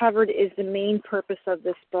have recovered is the main purpose of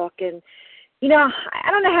this book. And, you know,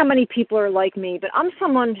 I don't know how many people are like me, but I'm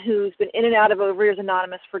someone who's been in and out of Overeaters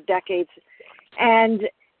Anonymous for decades. And,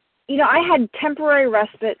 you know, I had temporary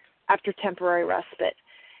respite after temporary respite.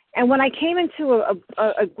 And when I came into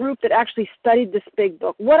a group that actually studied this big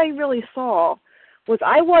book, what I really saw was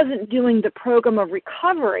I wasn't doing the program of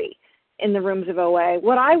recovery in the rooms of OA.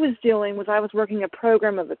 What I was doing was I was working a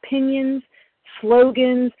program of opinions,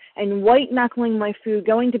 slogans, and white-knuckling my food,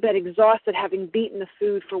 going to bed exhausted, having beaten the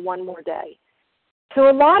food for one more day. So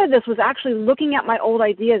a lot of this was actually looking at my old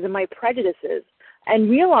ideas and my prejudices and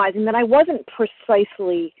realizing that I wasn't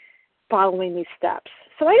precisely following these steps.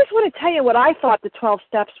 So I just want to tell you what I thought the 12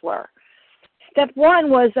 steps were. Step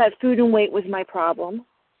 1 was that food and weight was my problem.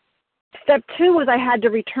 Step 2 was I had to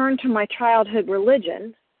return to my childhood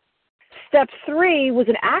religion. Step 3 was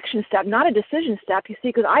an action step, not a decision step, you see,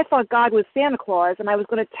 because I thought God was Santa Claus, and I was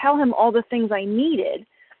going to tell him all the things I needed,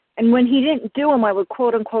 and when he didn't do them, I would,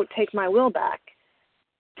 quote-unquote, take my will back.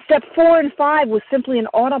 Step 4 and 5 was simply an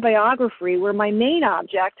autobiography where my main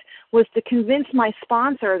object was to convince my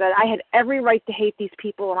sponsor that I had every right to hate these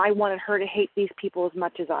people, and I wanted her to hate these people as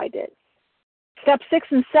much as I did. Step 6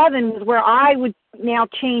 and 7 was where I would now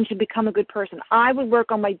change and become a good person. I would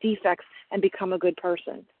work on my defects and become a good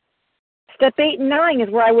person. Step 8 and 9 is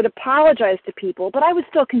where I would apologize to people, but I would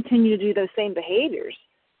still continue to do those same behaviors.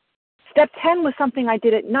 Step 10 was something I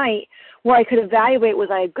did at night where I could evaluate, was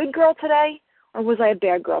I a good girl today or was I a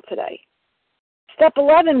bad girl today? Step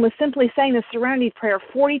 11 was simply saying the Serenity Prayer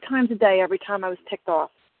 40 times a day every time I was ticked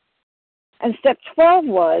off. And step 12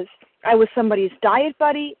 was I was somebody's diet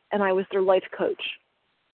buddy and I was their life coach.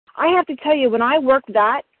 I have to tell you, when I worked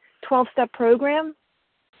that 12-step program,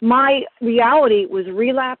 my reality was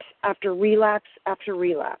relapse after relapse after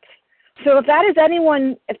relapse. So if that is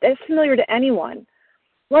anyone, if that's familiar to anyone,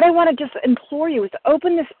 what I want to just implore you is to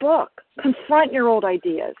open this book, confront your old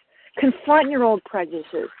ideas, confront your old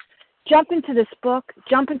prejudices, jump into this book,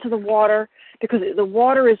 jump into the water, because the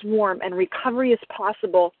water is warm and recovery is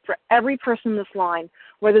possible for every person in this line,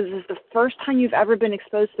 whether this is the first time you've ever been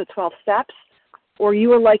exposed to the 12 steps or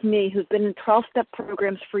you are like me who's been in 12-step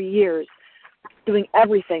programs for years doing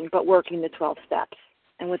everything but working the 12 steps.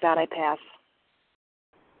 And with that, I pass.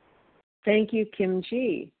 Thank you, Kim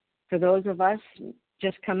G. For those of us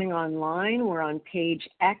just coming online, we're on page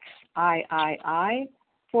xiii,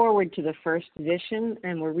 forward to the first edition,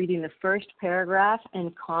 and we're reading the first paragraph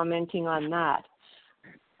and commenting on that.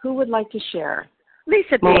 Who would like to share?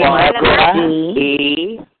 Lisa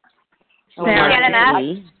B.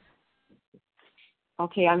 Sarah.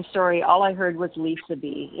 Okay, I'm sorry. All I heard was Lisa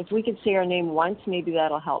B. If we could say our name once, maybe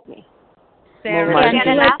that'll help me. Sarah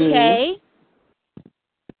K.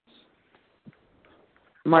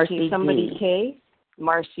 Marcy somebody P. K.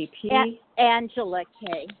 Marcy P. Angela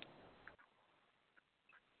K.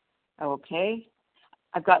 Okay.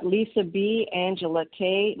 I've got Lisa B., Angela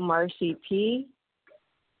K., Marcy P.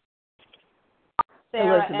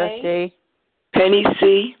 Sarah Elizabeth D. Penny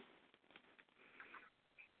C.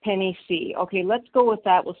 Penny C. Okay, let's go with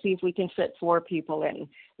that. We'll see if we can fit 4 people in.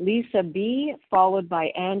 Lisa B., followed by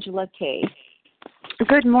Angela K.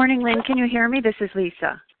 Good morning, Lynn. Can you hear me? This is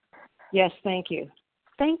Lisa. Yes, thank you.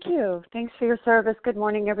 Thank you. Thanks for your service. Good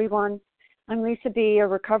morning, everyone. I'm Lisa B., a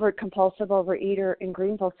recovered compulsive overeater in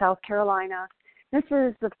Greenville, South Carolina. This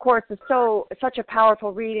is, of course, such a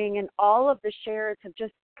powerful reading, and all of the shares have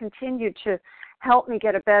just continued to help me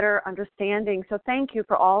get a better understanding. So thank you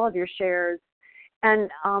for all of your shares.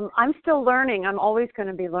 And I'm still learning. I'm always going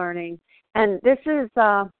to be learning. And this is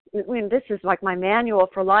like my manual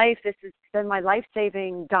for life. This has been my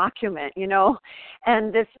life-saving document,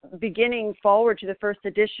 And this beginning forward to the first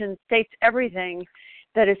edition states everything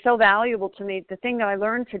that is so valuable to me. The thing that I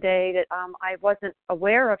learned today that I wasn't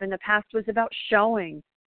aware of in the past was about showing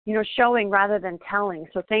rather than telling.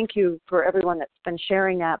 So thank you for everyone that's been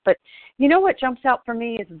sharing that. But what jumps out for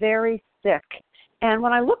me is very sick. And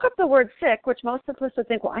when I look up the word sick, which most of us would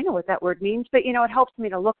think, well, I know what that word means, but, it helps me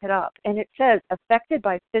to look it up. And it says affected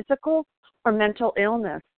by physical or mental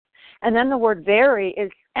illness. And then the word very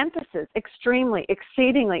is emphasis, extremely,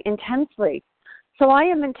 exceedingly, intensely. So I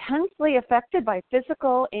am intensely affected by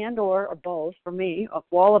physical and or both, for me, of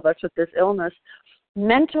all of us with this illness,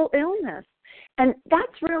 mental illness. And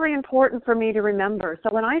that's really important for me to remember. So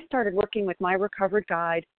when I started working with my recovered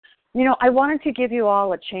guide, I wanted to give you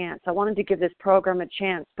all a chance. I wanted to give this program a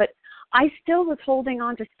chance. But I still was holding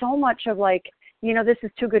on to so much of this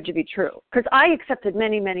is too good to be true. Because I accepted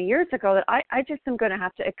many, many years ago that I just am going to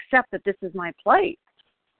have to accept that this is my place.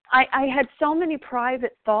 I had so many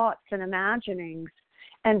private thoughts and imaginings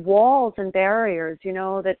and walls and barriers,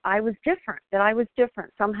 that I was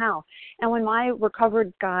different somehow. And when my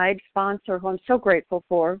recovered guide sponsor, who I'm so grateful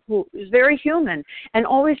for, who is very human and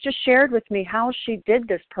always just shared with me how she did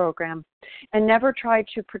this program and never tried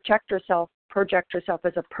to project herself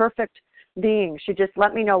as a perfect being. She just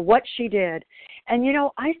let me know what she did. And,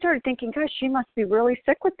 I started thinking, gosh, she must be really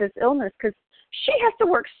sick with this illness because she has to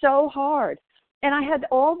work so hard. And I had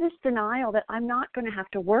all this denial that I'm not going to have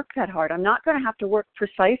to work that hard. I'm not going to have to work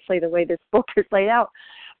precisely the way this book is laid out.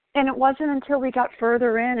 And it wasn't until we got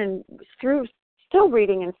further in and through still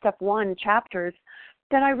reading in step 1 chapters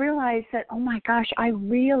that I realized that, oh my gosh, I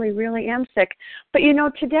really, really am sick. But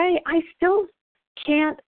today I still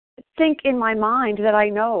can't think in my mind that I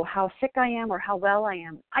know how sick I am or how well I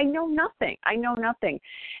am. I know nothing.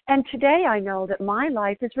 And today I know that my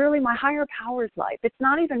life is really my higher power's life. It's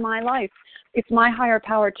not even my life. It's my higher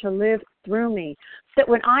power to live through me. So that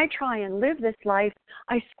when I try and live this life,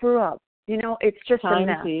 I screw up. It's just a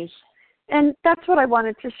mess. Please. And that's what I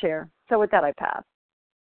wanted to share. So with that, I pass.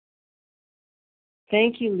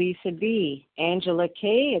 Thank you, Lisa B. Angela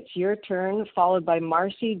K., it's your turn, followed by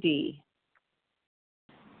Marcy D.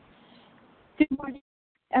 Good morning,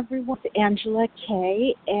 everyone. Angela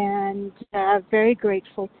K. And very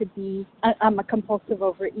grateful to be, I'm a compulsive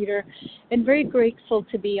overeater, and very grateful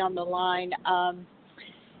to be on the line.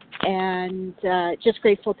 And just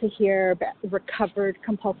grateful to hear about recovered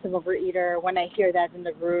compulsive overeater. When I hear that in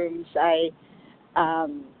the rooms,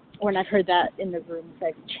 when I've heard that in the rooms,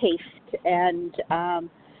 I've chafed. And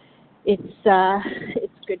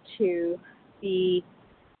it's good to be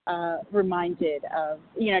reminded of,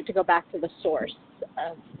 to go back to the source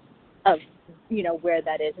of where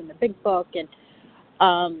that is in the big book,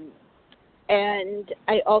 and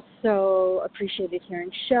I also appreciated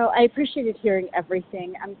hearing I appreciated hearing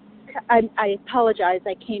everything. I apologize.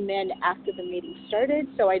 I came in after the meeting started,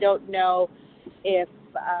 so I don't know if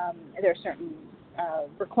there are certain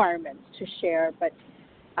requirements to share, but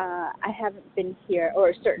I haven't been here, or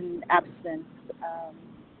a certain absence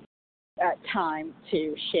time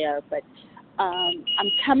to share. But I'm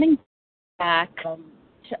coming back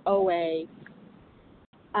to OA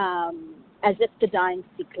as if the dying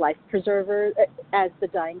seek life preservers,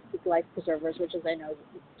 which is, I know,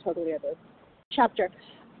 totally other chapter.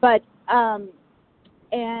 But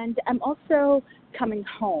and I'm also coming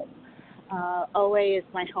home. OA is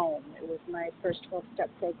my home. It was my first 12-step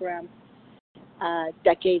program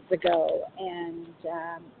decades ago, and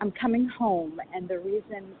I'm coming home. And the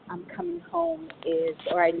reason I'm coming home is,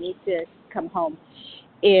 or I need to come home,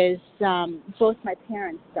 is both my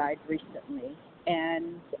parents died recently,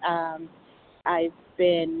 and I've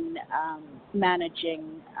been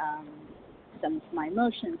managing some of my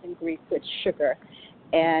emotions and grief with sugar,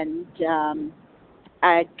 and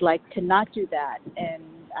I'd like to not do that and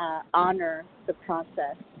honor the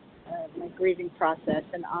process, my grieving process,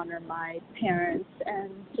 and honor my parents,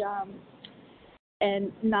 and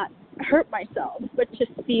not hurt myself, but to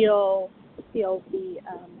feel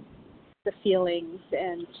the feelings,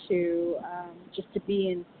 and to just to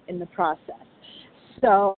be in the process.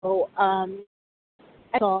 So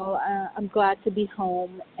that's all. I'm glad to be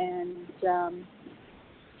home, and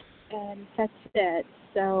that's it.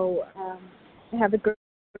 So have a great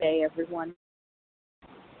day, everyone.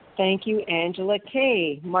 Thank you, Angela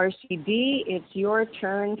K. Marcy D., it's your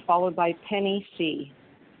turn, followed by Penny C.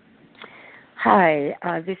 Hi,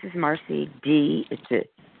 this is Marcy D. It's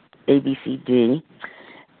ABCD,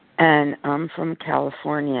 and I'm from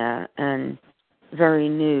California and very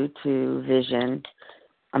new to vision.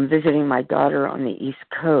 I'm visiting my daughter on the East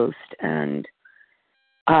Coast, and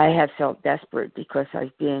I have felt desperate because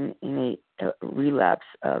I've been in a relapse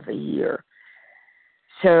of a year.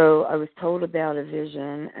 So I was told about a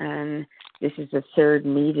vision, and this is the third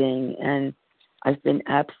meeting, and I've been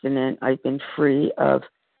abstinent. I've been free of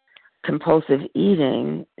compulsive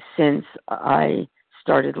eating since I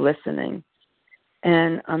started listening.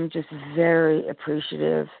 And I'm just very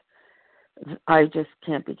appreciative. I just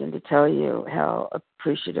can't begin to tell you how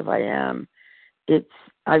appreciative I am.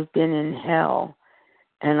 I've been in hell,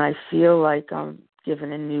 and I feel like I'm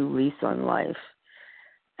given a new lease on life.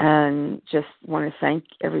 And just want to thank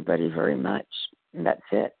everybody very much. And that's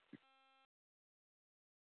it.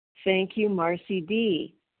 Thank you, Marcy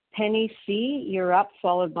D. Penny C., you're up,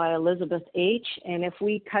 followed by Elizabeth H. And if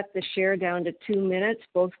we cut the share down to 2 minutes,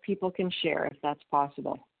 both people can share, if that's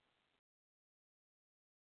possible.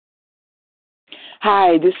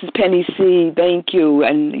 Hi, this is Penny C. Thank you.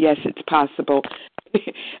 And yes, it's possible.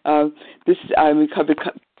 I'm a recovered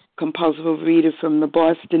compulsive overeater from the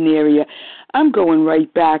Boston area. I'm going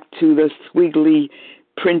right back to the Squiggly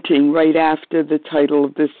printing right after the title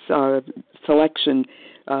of this selection.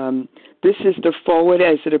 This is the foreword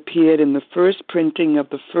as it appeared in the first printing of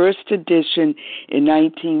the first edition in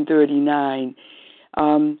 1939.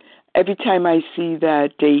 Every time I see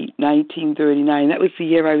that date, 1939, that was the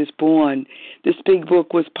year I was born. This big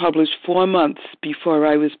book was published 4 months before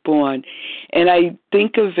I was born. And I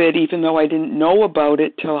think of it, even though I didn't know about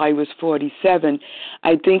it till I was 47,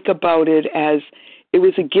 I think about it as it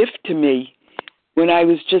was a gift to me when I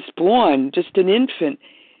was just born, just an infant.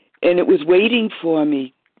 And it was waiting for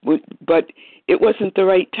me. But it wasn't the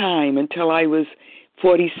right time until I was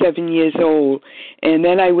 47 years old. And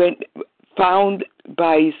then I found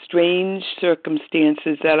by strange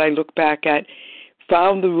circumstances that I look back at,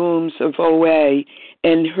 found the rooms of OA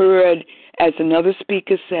and heard, as another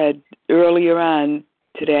speaker said earlier on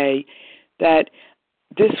today, that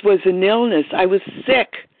this was an illness. I was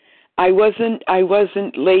sick. I wasn't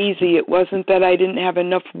lazy. It wasn't that I didn't have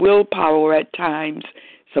enough willpower at times.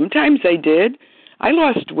 Sometimes I did. I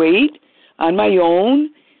lost weight on my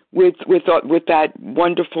own with that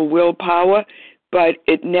wonderful willpower, but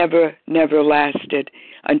it never lasted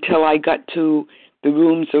until I got to the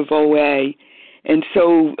rooms of OA. And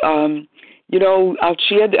so, I'm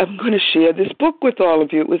going to share this book with all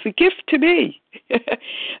of you. It was a gift to me.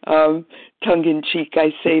 Tongue in cheek,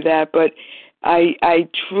 I say that, but I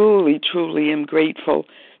truly, truly am grateful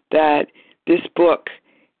that this book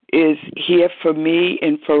is here for me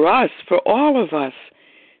and for us, for all of us,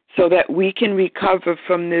 so that we can recover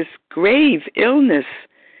from this grave illness.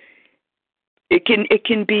 It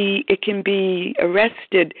can be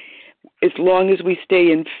arrested as long as we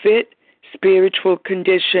stay in fit spiritual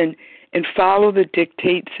condition and follow the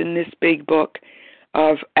dictates in this big book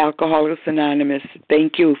of Alcoholics Anonymous.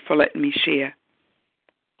 Thank you for letting me share.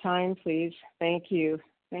 Time, please. Thank you.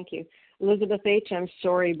 Thank you. Elizabeth H., I'm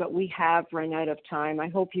sorry, but we have run out of time. I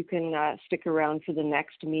hope you can stick around for the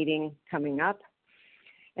next meeting coming up.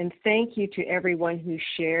 And thank you to everyone who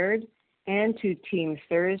shared, and to Team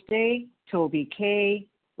Thursday, Toby K.,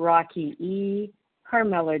 Rocky E.,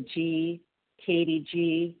 Carmela G., Katie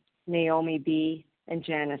G., Naomi B., and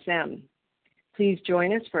Janice M. Please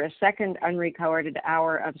join us for a second unrecorded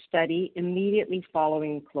hour of study immediately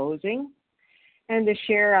following closing. And the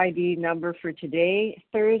share ID number for today,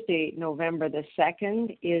 Thursday, November the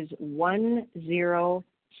 2nd, is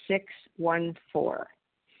 10614.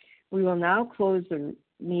 We will now close the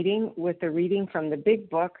meeting with the reading from the Big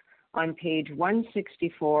Book on page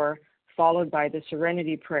 164, followed by the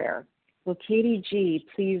Serenity Prayer. Will Katie G.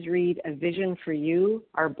 please read A Vision for You?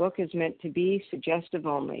 Our book is meant to be suggestive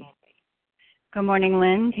only. Good morning,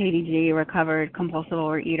 Lynn. Katie G., recovered compulsive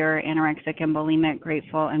overeater, anorexic and bulimic,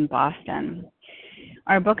 grateful in Boston.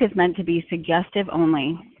 Our book is meant to be suggestive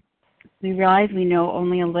only. We realize we know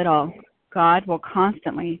only a little. God will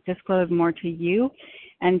constantly disclose more to you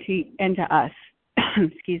and to us.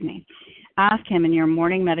 Excuse me. Ask him in your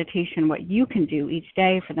morning meditation what you can do each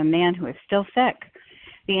day for the man who is still sick.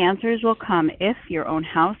 The answers will come if your own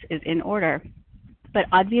house is in order. But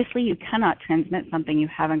obviously you cannot transmit something you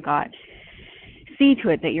haven't got. See to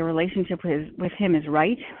it that your relationship with him is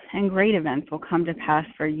right, and great events will come to pass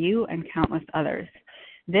for you and countless others.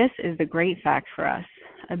 This is the great fact for us.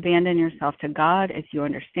 Abandon yourself to God as you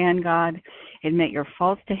understand God. Admit your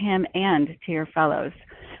faults to him and to your fellows.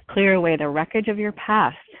 Clear away the wreckage of your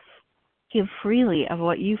past. Give freely of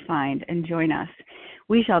what you find and join us.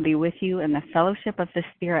 We shall be with you in the fellowship of the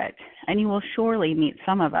Spirit, and you will surely meet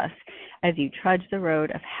some of us as you trudge the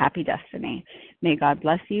road of happy destiny. May God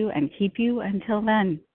bless you and keep you until then.